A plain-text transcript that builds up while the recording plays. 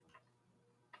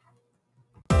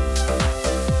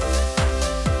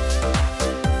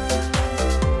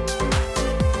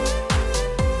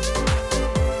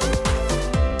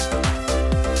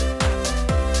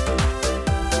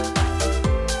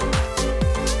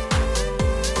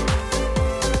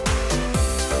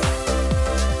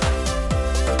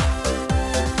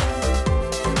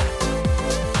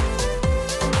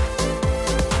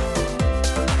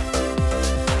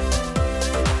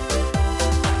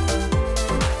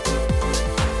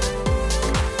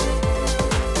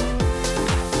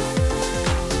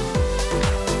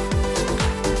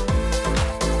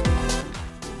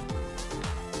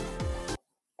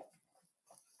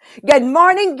Good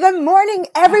morning,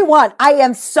 everyone. I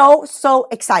am so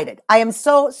excited. I am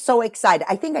so excited.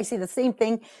 I think I say the same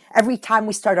thing every time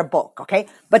we start a book, okay?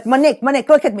 But Monique,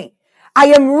 look at me. I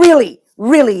am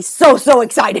really so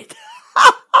excited.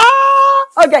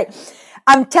 Okay.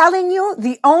 I'm telling you,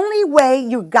 the only way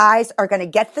you guys are going to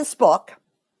get this book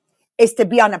is to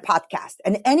be on a podcast.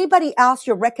 And anybody else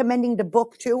you're recommending the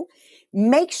book to,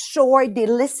 make sure they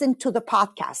listen to the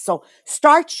podcast. So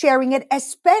start sharing it,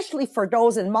 especially for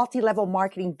those in multi-level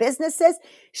marketing businesses.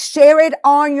 Share it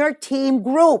on your team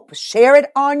group. Share it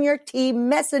on your team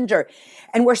messenger.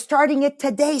 And we're starting it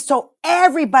today. So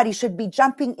everybody should be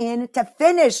jumping in to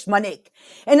finish, Monique,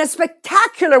 in a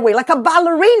spectacular way, like a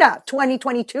ballerina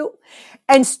 2022,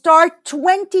 and start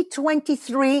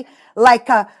 2023 like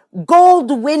a gold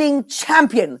winning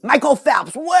champion, Michael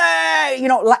Phelps. Way,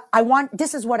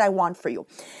 this is what I want for you.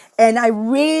 And I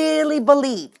really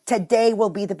believe today will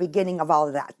be the beginning of all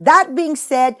of that. That being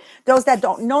said, those that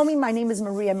don't know me, my name is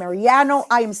Maria Mariano.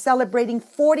 I am celebrating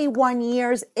 41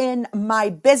 years in my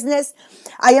business.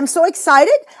 I am so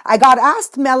excited. I got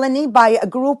asked, Melanie, by a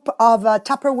group of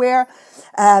Tupperware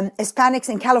Hispanics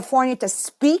in California to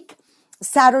speak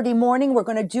Saturday morning. We're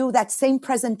going to do that same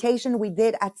presentation we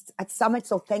did at Summit.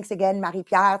 So thanks again,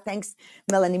 Marie-Pierre. Thanks,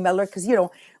 Melanie Miller. Because,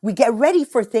 we get ready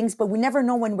for things, but we never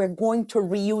know when we're going to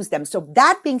reuse them. So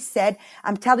that being said,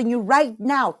 I'm telling you right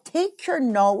now, take your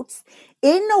notes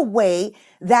in a way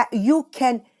that you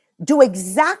can do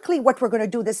exactly what we're going to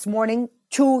do this morning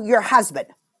to your husband,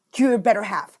 to your better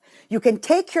half. You can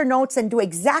take your notes and do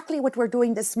exactly what we're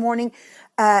doing this morning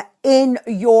in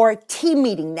your team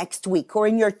meeting next week, or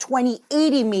in your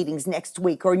 20/80 meetings next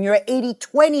week, or in your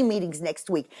 80/20 meetings next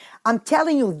week. I'm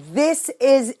telling you, this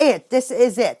is it. This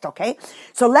is it, okay?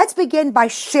 So let's begin by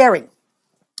sharing.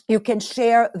 You can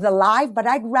share the live, but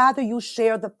I'd rather you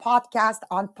share the podcast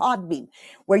on Podbean,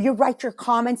 where you write your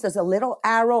comments. There's a little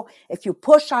arrow. If you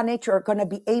push on it, you're going to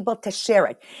be able to share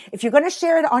it. If you're going to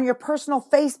share it on your personal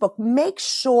Facebook, make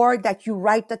sure that you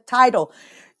write the title.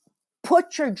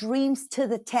 Put your dreams to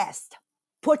the test.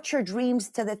 Put your dreams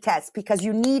to the test, because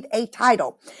you need a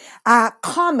title.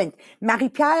 Comment.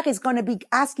 Marie-Pierre is going to be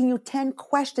asking you 10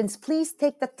 questions. Please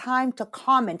take the time to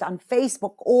comment on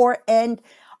Facebook and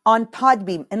on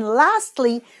Podbean. And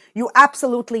lastly, you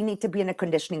absolutely need to be in a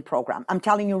conditioning program. I'm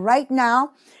telling you right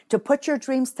now to put your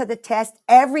dreams to the test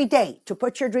every day, to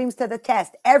put your dreams to the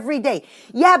test every day.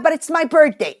 Yeah, but it's my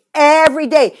birthday. Every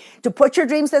day to put your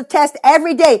dreams to the test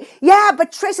every day. Yeah,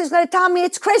 but Trish is going to tell me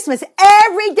it's Christmas.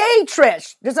 Every day,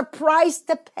 Trish. There's a price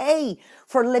to pay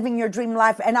for living your dream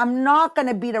life. And I'm not going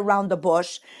to beat around the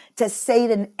bush to say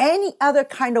it in any other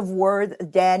kind of word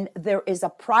than there is a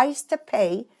price to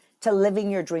pay to living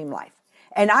your dream life.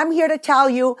 And I'm here to tell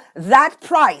you that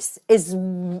price is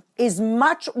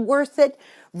much worth it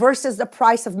versus the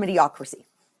price of mediocrity.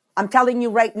 I'm telling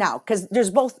you right now, because there's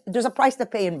a price to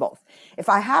pay in both. If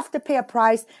I have to pay a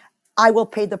price, I will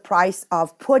pay the price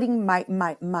of putting my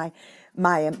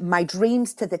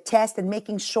dreams to the test and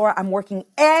making sure I'm working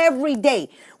every day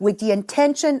with the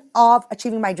intention of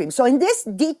achieving my dreams. So in this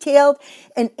detailed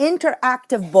and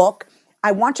interactive book,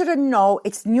 I want you to know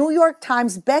it's New York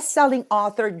Times best-selling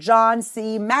author John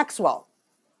C. Maxwell.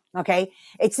 Okay?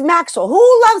 It's Maxwell.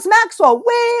 Who loves Maxwell?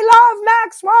 We love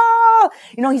Maxwell.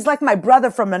 He's like my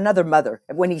brother from another mother.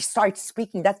 When he starts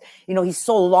speaking, he's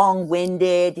so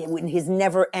long-winded in his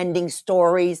never-ending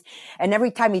stories. And every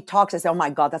time he talks, I say, oh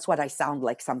my God, that's what I sound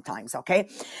like sometimes. Okay?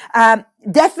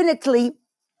 Definitely,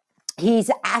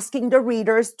 he's asking the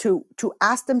readers to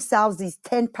ask themselves these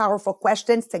 10 powerful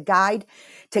questions to guide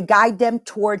them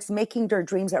towards making their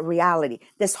dreams a reality.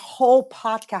 This whole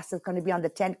podcast is going to be on the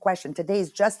 10th question. Today is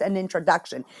just an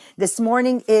introduction. This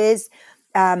morning is,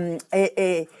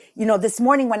 this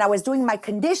morning when I was doing my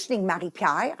conditioning,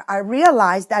 Marie-Pierre, I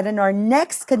realized that in our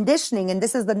next conditioning, and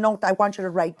this is the note I want you to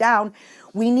write down,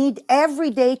 we need every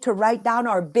day to write down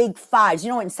our big fives.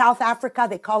 In South Africa,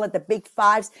 they call it the big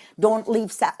fives. Don't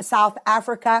leave South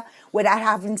Africa without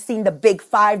having seen the big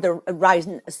five, the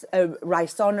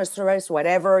rhinoceros,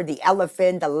 whatever, the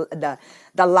elephant, the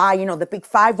lion, the big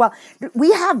five. Well,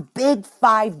 we have big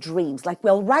five dreams. Like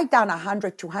we'll write down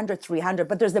 100, 200, 300,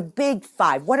 but there's a big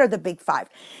five. What are the big five?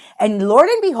 And Lord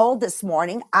and behold, this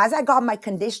morning, as I got my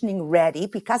conditioning ready,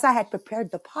 because I had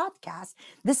prepared the podcast,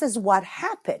 this is what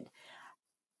happened.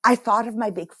 I thought of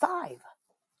my big five.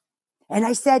 And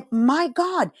I said, my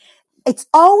God, it's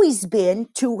always been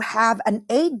to have an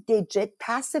 8-digit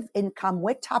passive income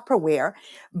with Tupperware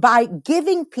by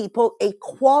giving people a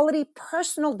quality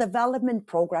personal development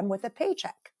program with a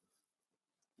paycheck.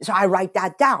 So I write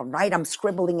that down, right? I'm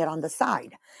scribbling it on the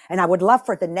side. And I would love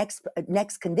for the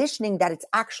next conditioning that it's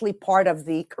actually part of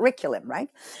the curriculum, right?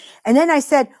 And then I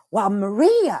said, well,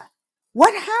 Maria,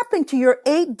 what happened to your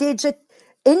 8-digit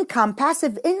income,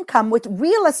 passive income with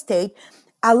real estate,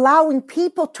 allowing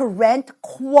people to rent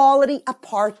quality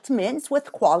apartments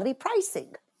with quality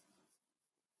pricing?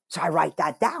 So I write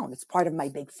that down. It's part of my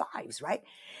big fives, right?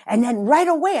 And then right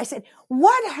away I said,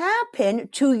 what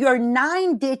happened to your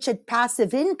 9-digit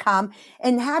passive income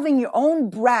and having your own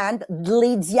brand,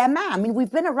 Les Diamants? I mean,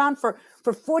 we've been around for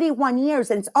 41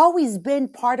 years, and it's always been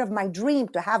part of my dream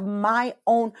to have my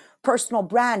own personal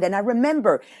brand. And I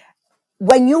remember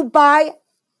when you buy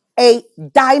a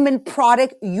diamond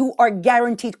product, you are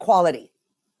guaranteed quality.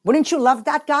 Wouldn't you love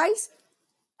that, guys?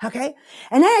 Okay.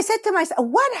 And then I said to myself,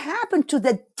 what happened to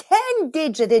the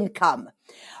 10-digit income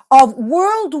of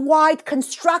worldwide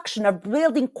construction of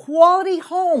building quality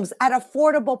homes at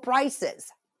affordable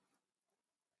prices?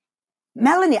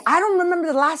 Melanie, I don't remember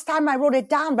the last time I wrote it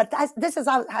down, but this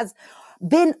has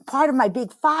been part of my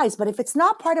big fives. But if it's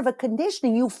not part of a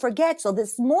conditioning, you forget. So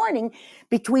this morning,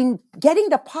 between getting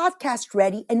the podcast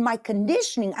ready and my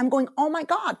conditioning, I'm going, oh my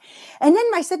God. And then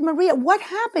I said, Maria, what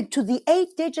happened to the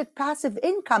 8-digit passive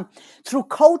income through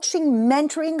coaching,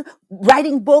 mentoring,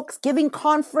 writing books, giving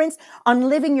conference on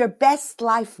living your best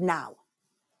life now?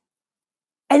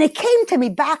 And it came to me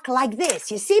back like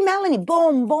this. You see, Melanie,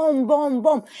 boom, boom, boom,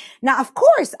 boom. Now, of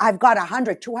course, I've got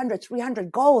 100, 200,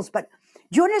 300 goals, but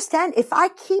do you understand? If I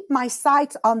keep my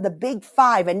sights on the big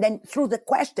five and then through the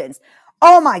questions,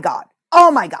 oh my God,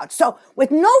 oh my God. So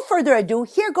with no further ado,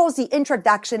 here goes the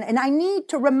introduction. And I need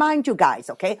to remind you guys,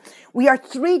 okay, we are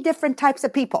 3 different types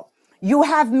of people. You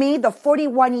have me, the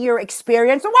 41-year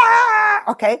experience. Wah!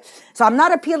 Okay, so I'm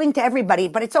not appealing to everybody,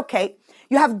 but it's okay.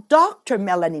 You have Dr.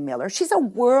 Melanie Miller. She's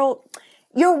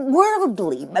you're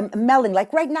worldly, Melanie.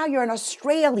 Like right now, you're in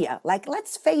Australia. Like,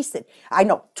 let's face it. I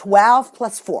know, 12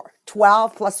 plus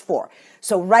 4.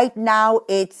 So right now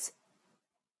it's,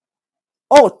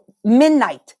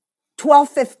 midnight.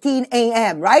 12:15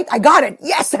 a.m., right? I got it.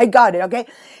 Yes, I got it. Okay.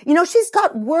 You know, she's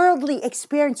got worldly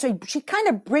experience. So she kind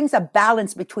of brings a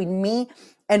balance between me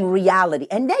and reality.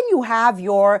 And then you have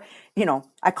your,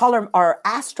 I call her our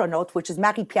astronaut, which is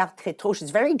Marie-Pierre Tréteau.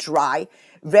 She's very dry,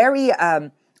 very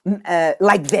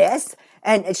like this.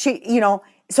 And she,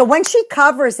 so when she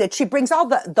covers it, she brings all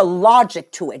the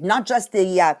logic to it, not just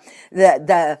the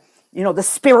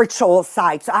spiritual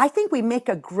side. So I think we make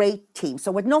a great team.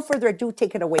 So with no further ado,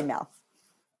 take it away, Mel.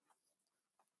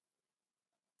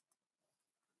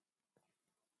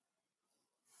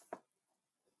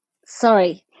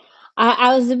 Sorry.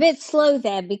 I was a bit slow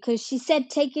there because she said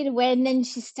take it away and then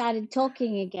she started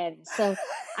talking again. So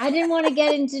I didn't want to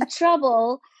get into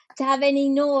trouble to have any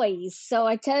noise. So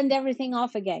I turned everything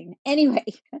off again. Anyway,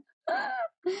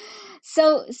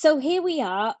 so here we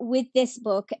are with this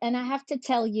book, and I have to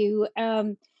tell you,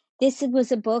 this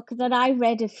was a book that I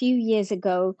read a few years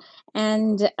ago,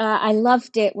 and I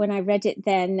loved it when I read it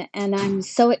then, and I'm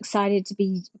so excited to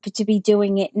be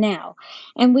doing it now.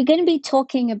 And we're going to be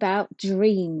talking about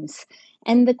dreams.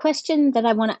 And the question that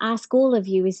I want to ask all of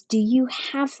you is, do you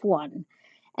have one?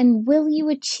 And will you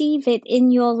achieve it in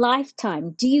your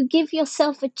lifetime? Do you give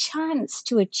yourself a chance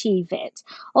to achieve it?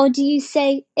 Or do you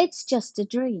say, it's just a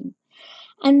dream?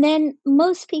 And then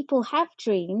most people have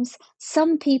dreams.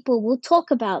 Some people will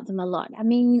talk about them a lot. I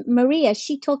mean, Maria,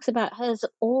 she talks about hers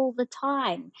all the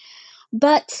time.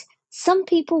 But some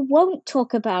people won't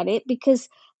talk about it because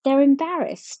they're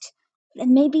embarrassed.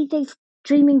 And maybe they're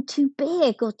dreaming too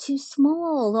big or too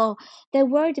small, or they're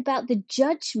worried about the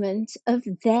judgment of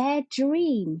their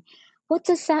dream. What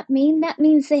does that mean? That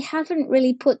means they haven't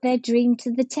really put their dream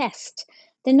to the test.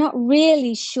 They're not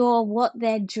really sure what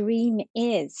their dream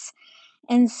is.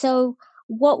 And so,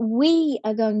 what we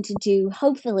are going to do,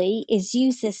 hopefully, is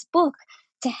use this book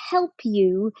to help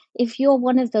you, if you're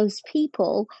one of those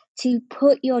people, to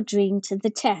put your dream to the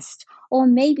test, or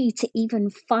maybe to even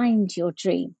find your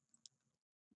dream.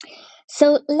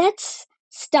 So, let's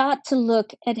start to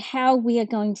look at how we are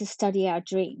going to study our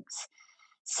dreams.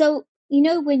 So,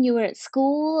 when you were at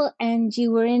school and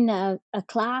you were in a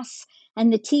class,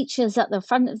 and the teacher's at the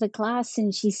front of the class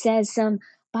and she says,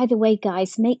 by the way,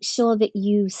 guys, make sure that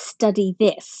you study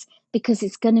this because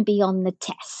it's going to be on the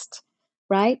test,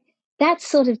 right? That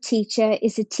sort of teacher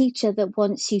is a teacher that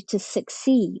wants you to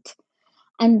succeed.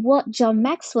 And what John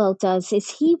Maxwell does is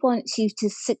he wants you to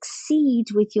succeed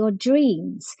with your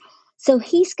dreams. So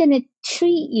he's going to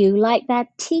treat you like that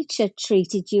teacher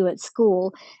treated you at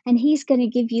school, and he's going to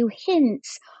give you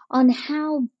hints on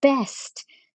how best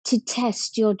to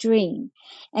test your dream.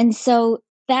 And so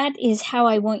that is how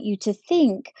I want you to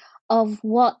think of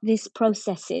what this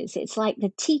process is. It's like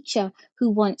the teacher who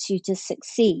wants you to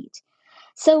succeed.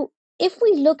 So, if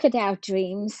we look at our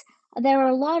dreams, there are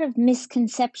a lot of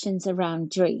misconceptions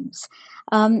around dreams.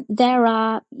 There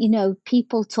are,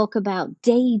 people talk about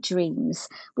daydreams,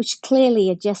 which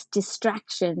clearly are just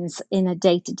distractions in a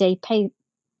day to day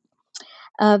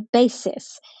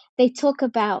basis. They talk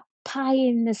about pie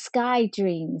in the sky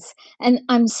dreams, and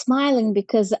I'm smiling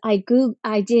because I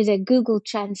did a Google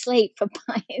Translate for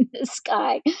pie in the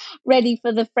sky, ready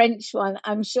for the French one.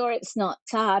 I'm sure it's not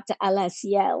tarte à la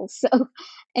ciel. So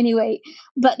anyway,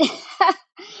 but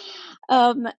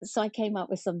so I came up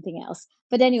with something else.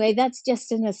 But anyway, that's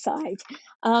just an aside.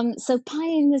 So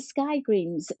pie in the sky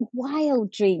dreams,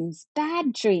 wild dreams,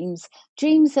 bad dreams,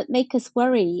 dreams that make us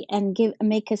worry and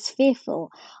make us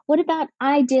fearful. What about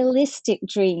idealistic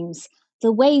dreams,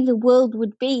 the way the world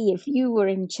would be if you were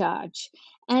in charge?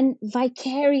 And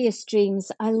vicarious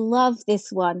dreams, I love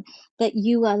this one, that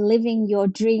you are living your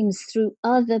dreams through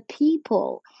other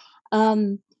people.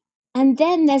 And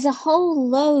then there's a whole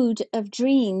load of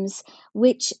dreams,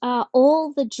 which are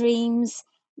all the dreams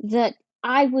that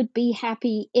I would be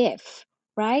happy if,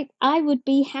 right? I would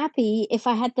be happy if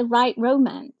I had the right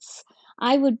romance.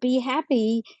 I would be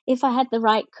happy if I had the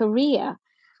right career.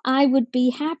 I would be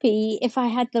happy if I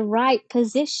had the right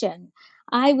position.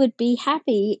 I would be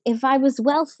happy if I was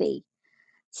wealthy.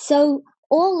 So,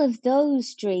 all of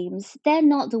those dreams, they're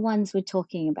not the ones we're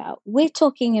talking about. We're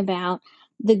talking about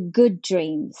the good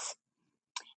dreams.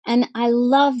 And I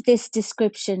love this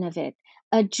description of it.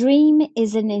 A dream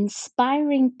is an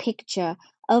inspiring picture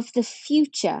of the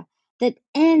future that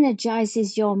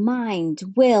energizes your mind,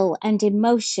 will, and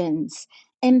emotions,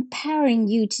 empowering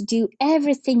you to do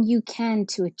everything you can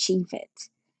to achieve it.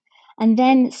 And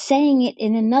then saying it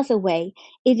in another way,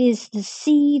 it is the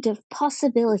seed of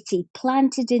possibility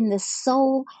planted in the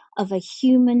soul of a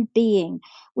human being,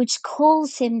 which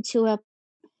calls him to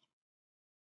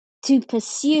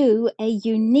pursue a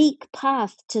unique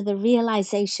path to the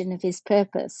realization of his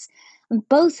purpose. And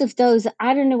both of those,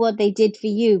 I don't know what they did for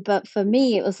you, but for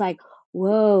me, it was like,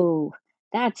 whoa,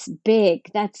 that's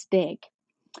big. That's big.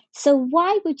 So,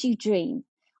 why would you dream?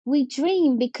 We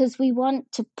dream because we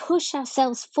want to push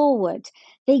ourselves forward.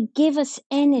 They give us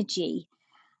energy.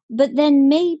 But then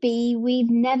maybe we've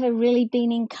never really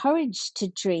been encouraged to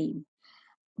dream.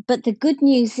 But the good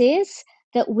news is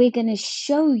that we're going to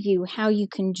show you how you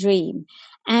can dream.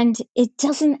 And it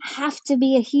doesn't have to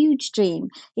be a huge dream,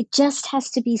 it just has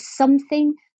to be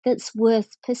something that's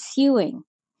worth pursuing.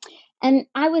 And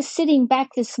I was sitting back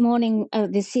this morning,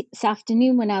 this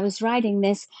afternoon when I was writing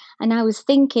this, and I was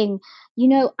thinking,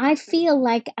 I feel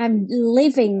like I'm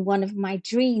living one of my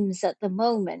dreams at the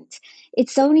moment.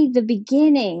 It's only the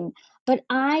beginning, but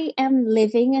I am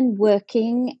living and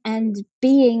working and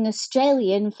being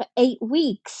Australian for 8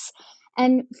 weeks.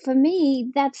 And for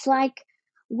me, that's like,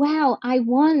 wow, I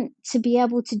want to be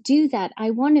able to do that.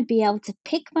 I want to be able to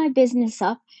pick my business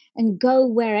up and go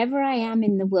wherever I am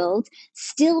in the world,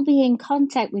 still be in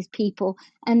contact with people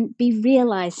and be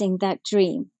realizing that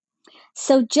dream.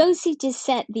 So Josie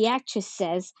Dissett, the actress,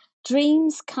 says,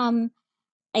 dreams come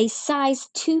a size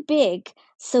too big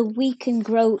so we can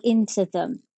grow into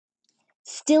them.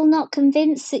 Still not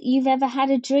convinced that you've ever had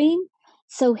a dream?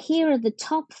 So here are the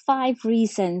top 5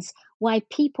 reasons why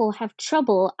people have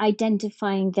trouble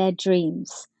identifying their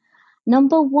dreams.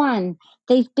 Number 1,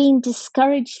 they've been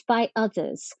discouraged by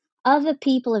others. Other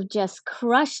people have just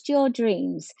crushed your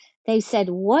dreams. They've said,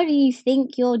 what do you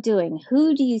think you're doing?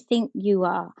 Who do you think you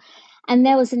are? And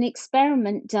there was an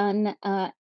experiment done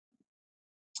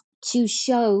to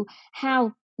show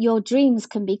how your dreams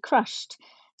can be crushed.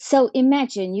 So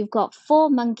imagine you've got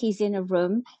 4 monkeys in a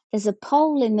room, there's a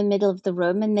pole in the middle of the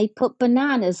room, and they put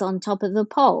bananas on top of the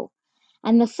pole.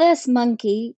 And the first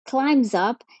monkey climbs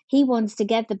up, he wants to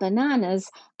get the bananas,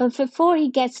 but before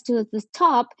he gets to the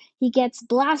top, he gets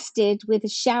blasted with a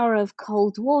shower of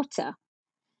cold water.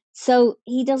 So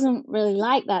he doesn't really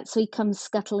like that, so he comes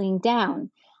scuttling down.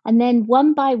 And then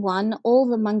one by one, all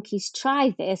the monkeys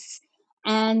try this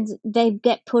and they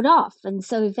get put off. And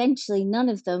so eventually none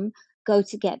of them go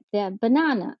to get their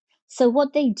banana. So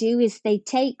what they do is they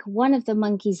take one of the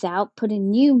monkeys out, put a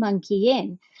new monkey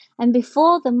in, and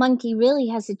before the monkey really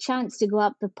has a chance to go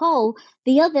up the pole,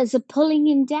 the others are pulling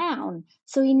him down.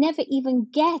 So he never even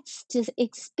gets to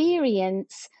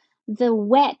experience the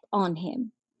wet on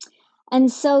him.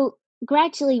 And so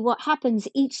gradually, what happens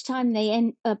each time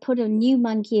they put a new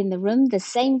monkey in the room, the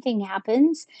same thing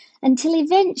happens until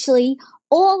eventually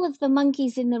all of the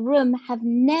monkeys in the room have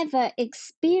never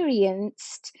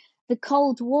experienced the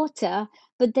cold water,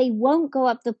 but they won't go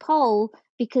up the pole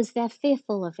because they're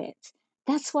fearful of it.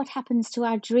 That's what happens to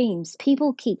our dreams.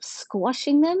 People keep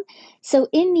squashing them. So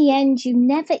in the end, you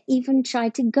never even try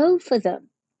to go for them.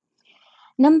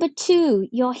 Number two,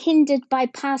 you're hindered by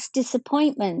past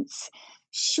disappointments.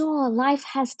 Sure, life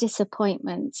has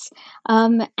disappointments.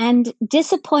 And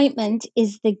disappointment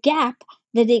is the gap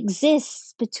that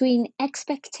exists between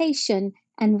expectation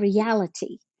and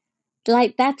reality.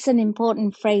 Like, that's an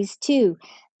important phrase too.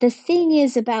 The thing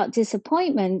is about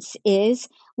disappointments is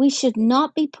we should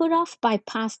not be put off by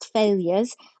past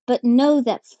failures, but know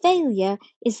that failure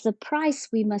is the price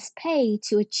we must pay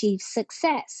to achieve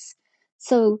success.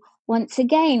 So once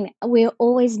again, we're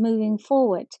always moving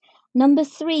forward. Number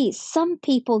three, some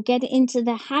people get into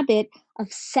the habit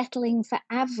of settling for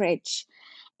average.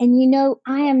 And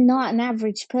I am not an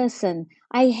average person.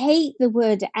 I hate the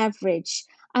word average.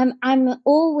 I'm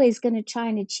always going to try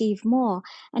and achieve more.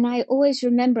 And I always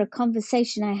remember a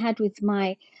conversation I had with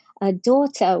my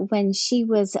daughter when she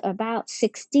was about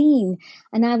 16.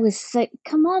 And I was like,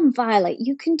 come on, Violet,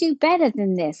 you can do better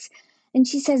than this. And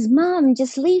she says, Mom,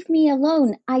 just leave me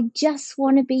alone. I just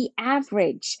want to be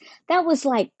average. That was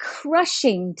like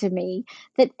crushing to me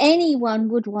that anyone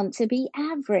would want to be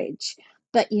average.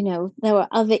 But there were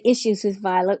other issues with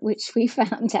Violet, which we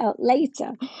found out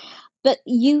later. But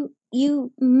you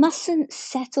mustn't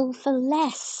settle for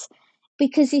less,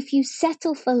 because if you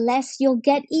settle for less, you'll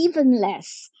get even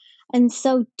less. And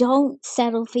so don't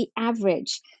settle for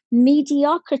average.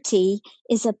 Mediocrity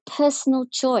is a personal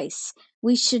choice.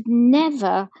 We should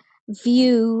never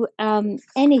view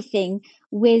anything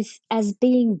with as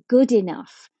being good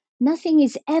enough. Nothing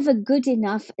is ever good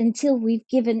enough until we've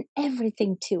given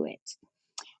everything to it.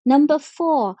 Number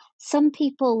four, some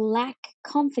people lack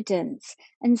confidence,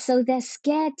 and so they're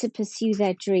scared to pursue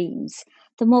their dreams.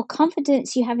 The more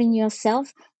confidence you have in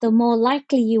yourself, the more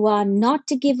likely you are not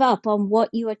to give up on what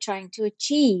you are trying to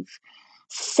achieve.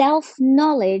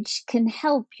 Self-knowledge can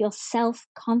help your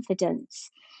self-confidence.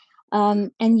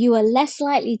 And you are less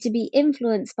likely to be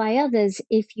influenced by others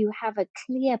if you have a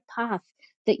clear path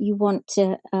that you want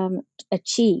to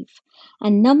achieve.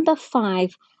 And number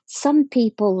five, some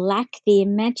people lack the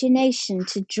imagination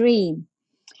to dream.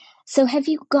 So have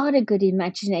you got a good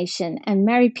imagination? And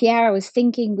Mary Pierre was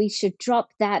thinking we should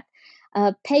drop that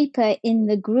paper in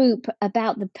the group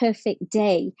about the perfect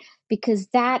day, because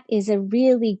that is a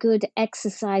really good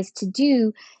exercise to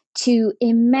do, to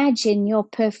imagine your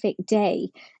perfect day.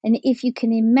 And if you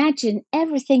can imagine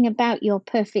everything about your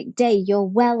perfect day, you're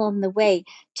well on the way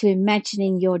to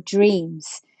imagining your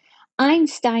dreams.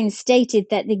 Einstein stated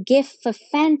that the gift for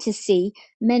fantasy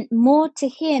meant more to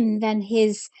him than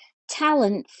his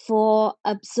talent for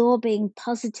absorbing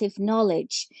positive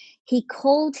knowledge. He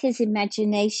called his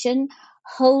imagination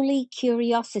holy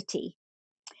curiosity.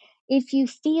 If you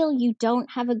feel you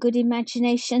don't have a good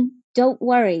imagination, don't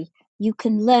worry, you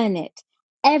can learn it.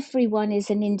 Everyone is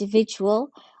an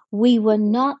individual. We were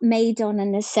not made on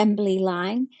an assembly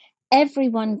line.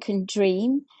 Everyone can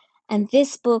dream, and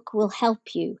this book will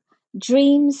help you.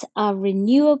 Dreams are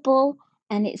renewable,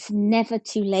 and it's never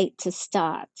too late to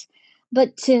start.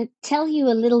 But to tell you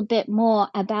a little bit more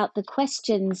about the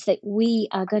questions that we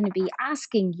are going to be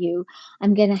asking you,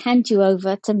 I'm going to hand you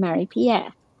over to Marie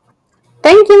Pierre.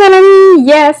 Thank you, Melanie.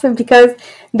 Yes, because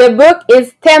the book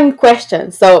is 10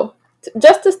 questions. So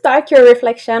just to start your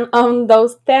reflection on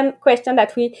those 10 questions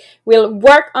that we will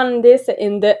work on this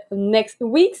in the next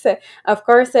weeks. Of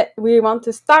course, we want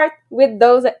to start with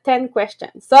those 10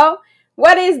 questions. So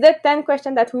what is the 10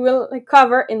 question that we will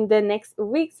cover in the next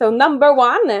week? So number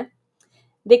one,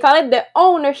 they call it the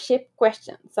ownership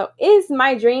question. So is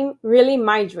my dream really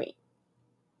my dream?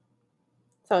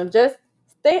 So just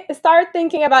start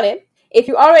thinking about it. If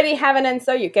you already have an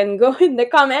answer, you can go in the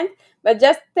comment, but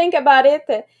just think about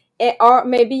it. Or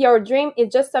maybe your dream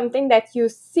is just something that you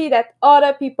see that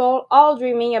other people all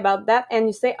dreaming about that, and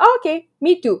you say, oh, okay,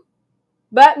 me too.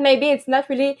 But maybe it's not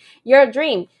really your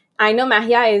dream. I know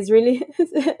Maria is really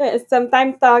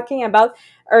sometimes talking about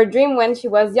her dream when she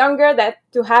was younger, that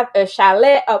to have a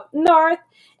chalet up north,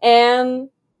 and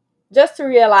just to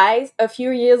realize a few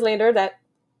years later that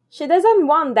she doesn't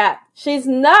want that. She's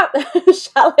not a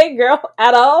chalet girl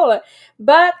at all.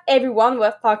 But everyone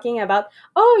was talking about,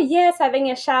 oh yes,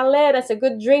 having a chalet, that's a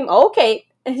good dream. Okay.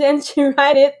 And then she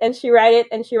write it and she write it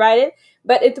and she write it.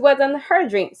 But it wasn't her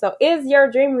dream. So is your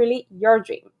dream really your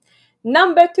dream?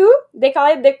 Number two, they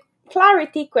call it the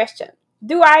clarity question.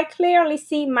 Do I clearly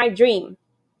see my dream?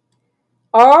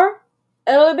 Or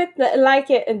a little bit like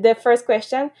the first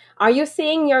question, are you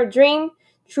seeing your dream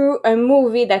through a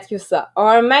movie that you saw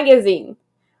or a magazine?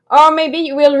 Or maybe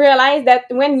you will realize that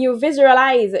when you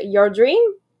visualize your dream,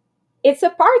 It's a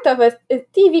part of a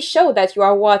TV show that you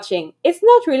are watching. It's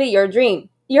not really your dream.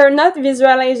 You're not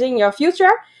visualizing your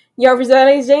future. You're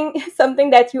visualizing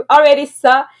something that you already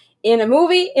saw in a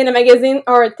movie, in a magazine,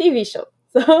 or a TV show.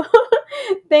 So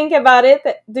think about it.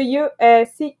 Do you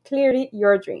see clearly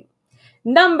your dream?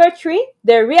 Number 3,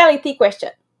 the reality question.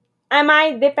 Am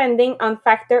I depending on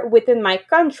factor within my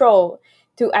control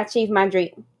to achieve my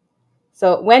dream?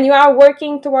 So when you are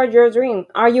working toward your dream,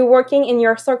 are you working in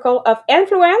your circle of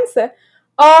influence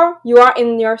or you are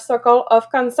in your circle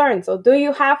of concern? So do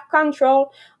you have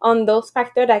control on those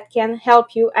factors that can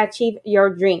help you achieve your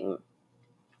dream?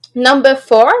 Number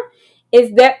 4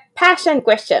 is the passion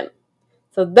question.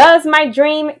 So does my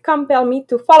dream compel me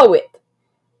to follow it?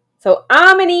 So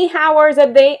how many hours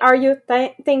a day are you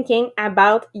thinking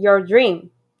about your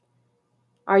dream?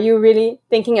 Are you really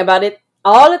thinking about it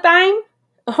all the time?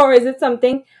 Or is it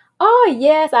something, oh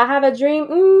yes, I have a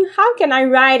dream. How can I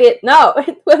write it? No,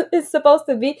 it's supposed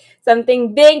to be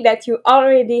something big that you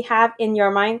already have in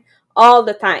your mind all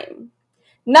the time.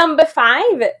 Number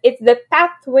 5, it's the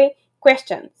pathway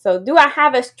question. So do I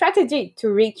have a strategy to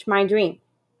reach my dream?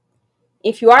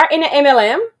 If you are in an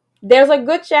MLM, there's a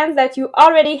good chance that you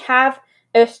already have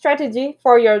a strategy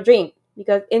for your dream,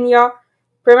 because in your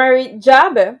primary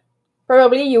job,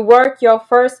 probably you work your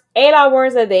first 8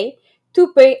 hours a day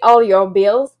to pay all your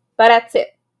bills, but that's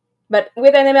it. But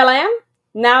with an MLM,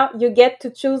 now you get to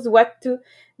choose what to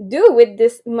do with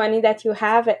this money that you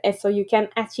have, and so you can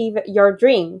achieve your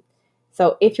dream.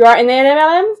 So if you are in an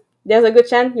MLM, there's a good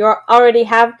chance you already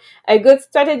have a good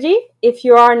strategy. If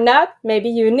you are not, maybe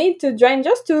you need to join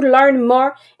just to learn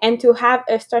more and to have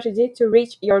a strategy to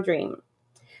reach your dream.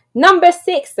 Number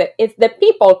 6 is the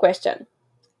people question.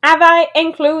 Have I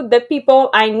included the people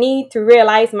I need to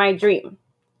realize my dream?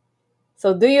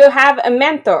 So do you have a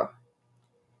mentor?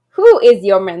 Who is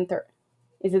your mentor?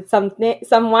 Is it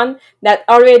someone that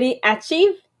already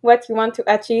achieved what you want to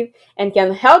achieve and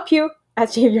can help you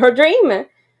achieve your dream?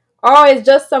 Or is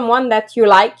just someone that you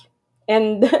like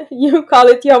and you call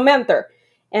it your mentor?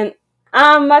 And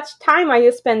how much time are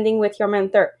you spending with your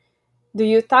mentor? Do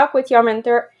you talk with your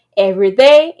mentor every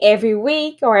day, every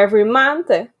week, or every month?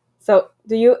 So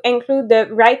do you include the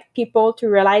right people to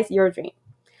realize your dream?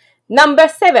 Number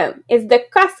 7 is the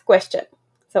cost question.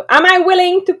 So am I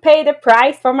willing to pay the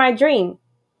price for my dream?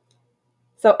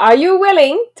 So are you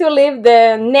willing to live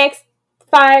the next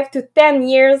 5 to 10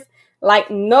 years like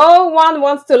no one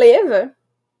wants to live?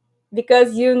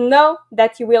 Because you know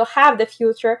that you will have the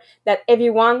future that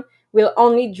everyone will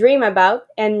only dream about,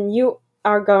 and you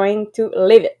are going to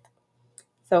live it.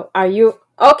 So are you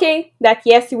okay that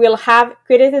yes, you will have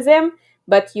criticism,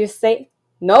 but you say,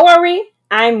 no worry,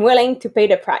 I'm willing to pay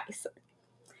the price?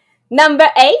 Number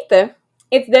 8,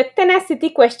 it's the tenacity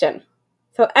question.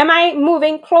 So am I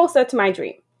moving closer to my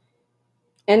dream?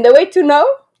 And the way to know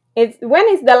is, when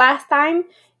is the last time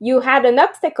you had an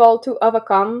obstacle to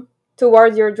overcome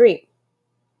towards your dream?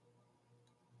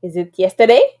 Is it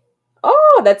yesterday?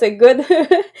 Oh, that's a good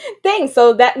thing.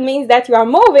 So that means that you are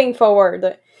moving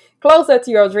forward, closer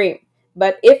to your dream.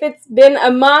 But if it's been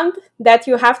a month that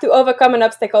you have to overcome an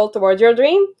obstacle towards your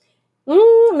dream,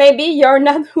 maybe you're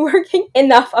not working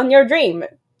enough on your dream.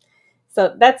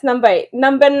 So that's number 8.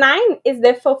 Number 9 is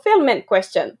the fulfillment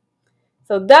question.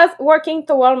 So does working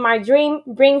toward my dream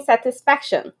bring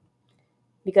satisfaction?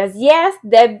 Because yes,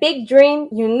 the big dream,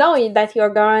 you know that you're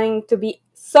going to be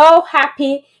so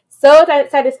happy, so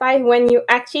satisfied when you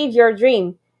achieve your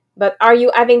dream. But are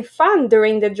you having fun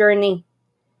during the journey?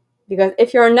 Because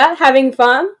if you're not having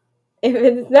fun, if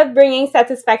it's not bringing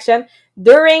satisfaction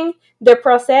during the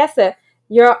process,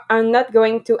 you are not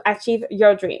going to achieve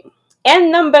your dream.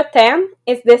 And number 10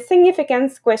 is the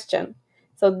significance question.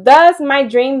 So does my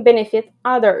dream benefit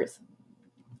others?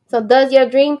 So does your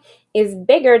dream is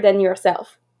bigger than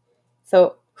yourself?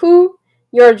 So who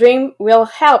your dream will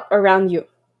help around you?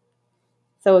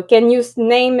 So can you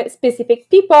name specific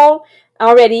people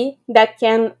already that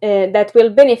that will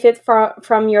benefit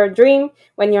from your dream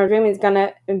when your dream is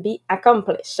gonna be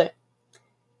accomplished?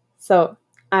 So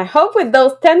I hope with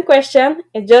those 10 questions,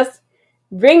 it just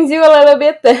brings you a little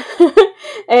bit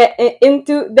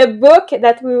into the book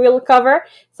that we will cover.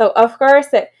 So of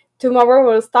course, tomorrow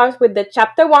we'll start with the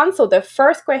chapter 1, so the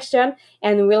first question,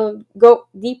 and we'll go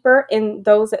deeper in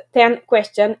those 10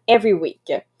 questions every week.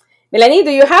 Melanie,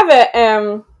 do you have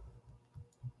a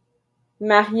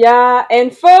Maria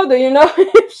info? Do you know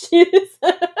if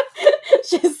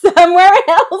she's somewhere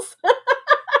else?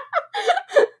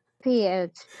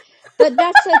 Appeared. But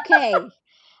that's okay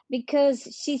because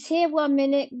she's here one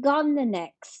minute, gone the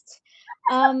next.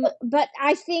 But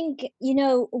I think,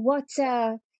 what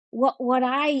what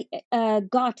I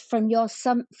got from your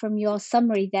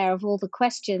summary there of all the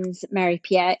questions, Mary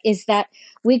Pierre, is that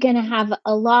we're going to have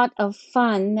a lot of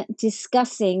fun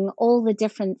discussing all the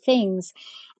different things.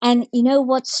 And you know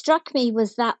what struck me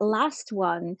was that last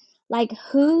one, like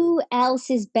who else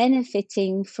is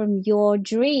benefiting from your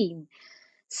dream?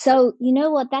 So, you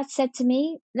know what that said to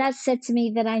me? That said to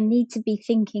me that I need to be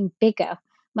thinking bigger.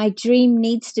 My dream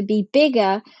needs to be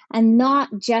bigger and not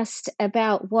just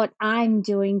about what I'm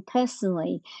doing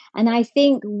personally. And I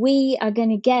think we are going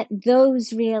to get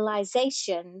those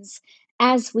realizations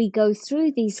as we go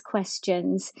through these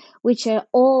questions, which are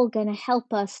all going to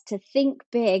help us to think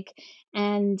big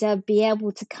and be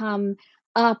able to come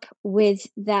up with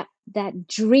that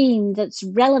dream that's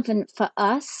relevant for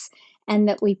us and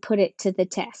that we put it to the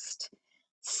test.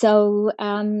 So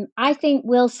I think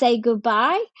we'll say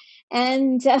goodbye,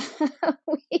 and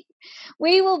we,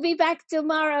 we will be back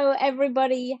tomorrow.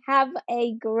 Everybody, have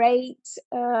a great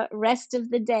rest of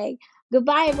the day.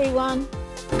 Goodbye, everyone.